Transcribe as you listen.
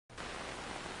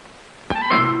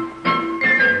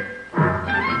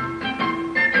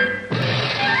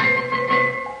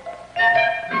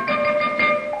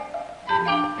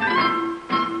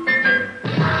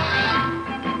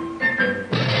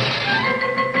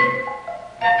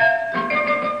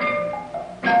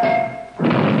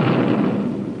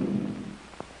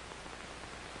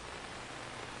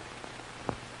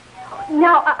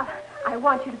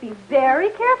want you to be very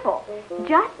careful.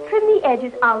 Just trim the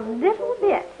edges a little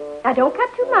bit. Now, don't cut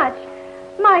too much.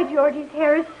 My Georgie's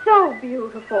hair is so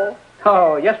beautiful.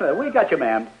 Oh, yes, ma'am. We got you,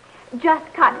 ma'am. Just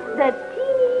cut the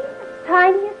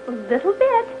tiniest little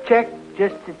bit. Check.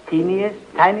 Just the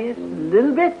tiniest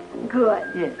little bit? Good.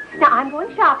 Yes. Now, I'm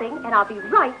going shopping, and I'll be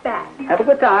right back. Have a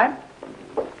good time.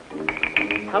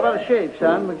 How about a shave,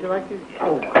 son? Would you like to?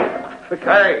 Oh.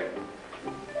 Hey,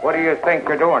 what do you think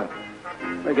you're doing?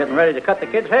 We're getting ready to cut the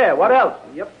kid's hair. What else?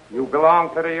 Yep. You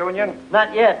belong to the union?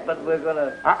 Not yet, but we're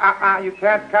gonna... You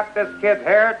can't cut this kid's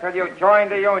hair till you join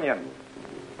the union.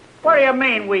 What do you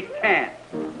mean we can't?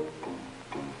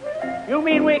 You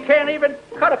mean we can't even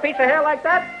cut a piece of hair like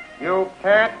that? You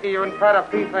can't even cut a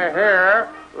piece of hair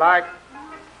like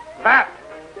that.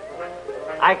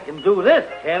 I can do this,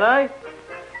 can't I?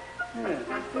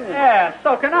 Yeah,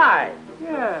 so can I.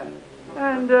 Yeah.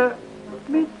 And,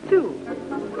 me too.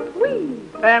 Whee!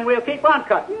 And we'll keep on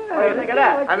cutting. Yeah, What do you think of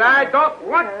that? And I don't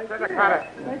want to cut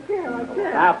it. I can.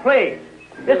 Now, please.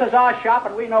 This is our shop,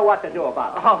 and we know what to do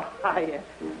about it.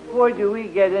 Oh, boy, do we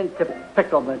get into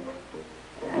picklement.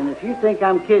 And if you think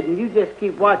I'm kidding, you just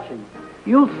keep watching.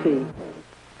 You'll see.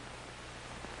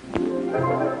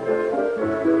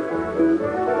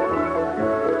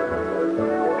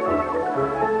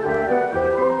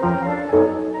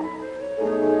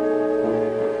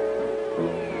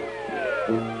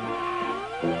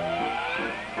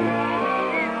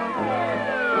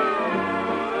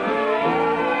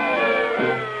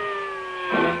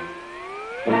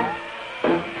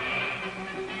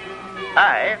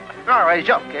 I, Norway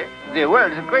Jockey, the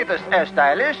world's greatest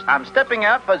hairstylist, I'm stepping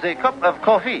out for the cup of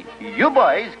coffee. You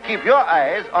boys keep your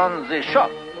eyes on the shop.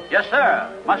 Yes,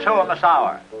 sir. Miss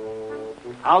Howard.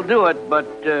 I'll do it, but,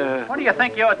 What do you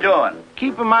think you're doing?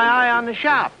 keeping my eye on the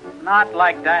shop. Not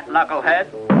like that, knucklehead.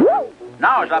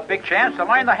 Now's our big chance to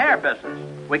learn the hair business.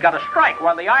 We got to strike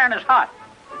while the iron is hot.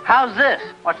 How's this?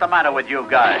 What's the matter with you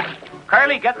guys?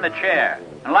 Curly, get in the chair.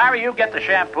 And Larry, you get the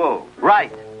shampoo.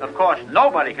 Right. Of course,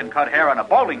 nobody can cut hair on a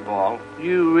bowling ball.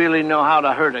 You really know how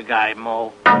to hurt a guy,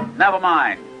 Moe. Never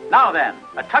mind. Now then,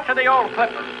 a touch of the old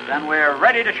clippers, then we're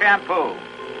ready to shampoo.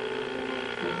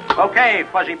 Okay,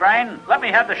 Fuzzy Brain, let me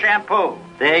have the shampoo.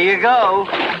 There you go.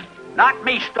 Not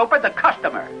me, stupid, the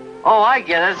customer. Oh, I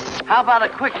get it. How about a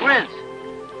quick rinse?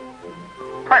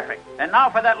 Perfect. And now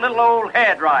for that little old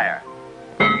hair dryer.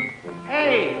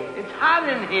 Hey, it's hot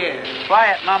in here.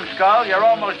 Quiet, numbskull, you're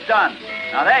almost done.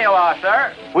 Now there you are,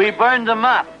 sir. We burned him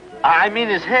up. I mean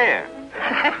his hair.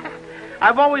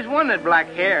 I've always wanted black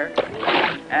hair.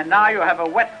 And now you have a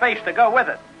wet face to go with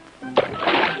it.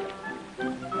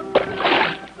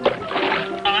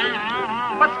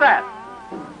 What's that?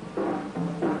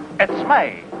 It's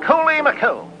me, Cooley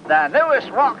McCool, the newest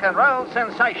rock and roll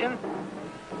sensation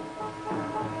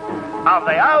of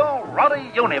the old Roddy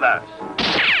universe.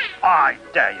 I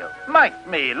dare you, make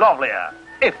me lovelier,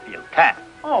 if you can.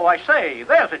 Oh, I say,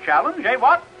 there's a challenge, eh,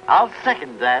 what? I'll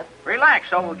second that.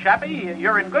 Relax, old chappie.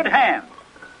 You're in good hands.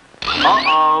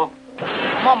 Uh-oh.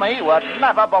 Mummy would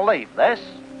never believe this.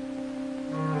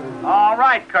 All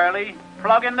right, Curly.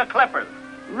 Plug in the clippers.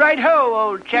 Right-ho,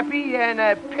 old chappie, and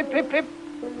pip, pip, pip.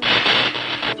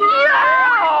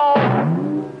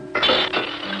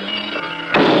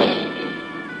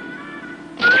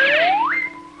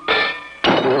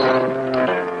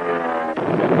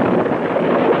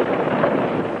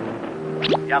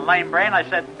 You lame brain, I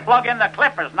said plug in the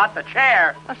clippers, not the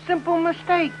chair. A simple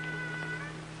mistake.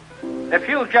 If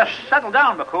you'll just settle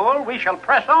down, McCool, we shall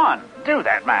press on. Do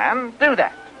that, man. Do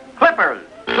that. Clippers.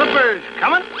 Clippers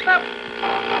coming up.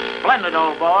 Splendid,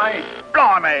 old boy.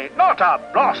 Blimey, not a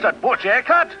blasted butch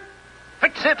haircut.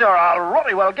 Fix it or I'll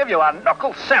Roddy will give you a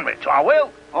knuckle sandwich, I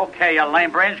will. Okay, you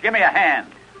lame brains, give me a hand.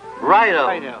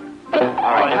 Righto. All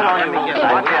right, let me get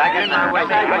that. I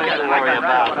got to worry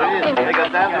about. They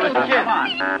got down to his chin.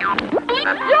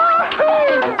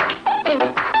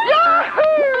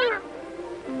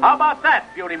 How about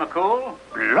that, Beauty McCool?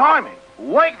 Blimey,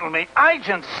 wait till me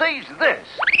agent sees this.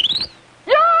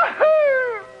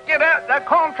 Yahoo! Get out the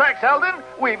contract, Eldon.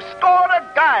 We've scored a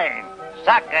gain.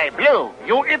 Sacre bleu,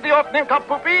 you idiot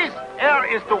nincompoopies. Hair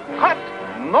is to cut,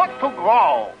 not to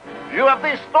grow. You have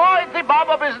destroyed the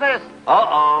barber business.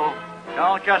 Uh-oh.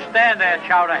 Don't just stand there,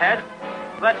 chowderhead.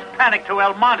 Let's panic to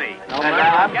El Monte.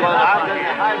 I'm going to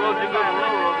high road to go to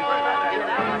low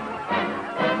road.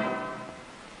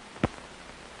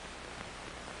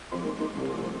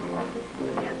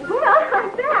 Well, I'm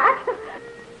back.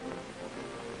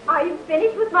 Are you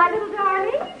finished with my little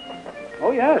darling?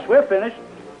 Oh, yes, we're finished.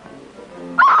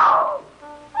 Oh!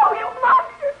 Oh, you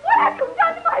monster! What have you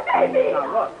done to my baby?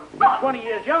 Now, look. He's 20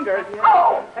 years younger.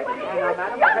 Oh!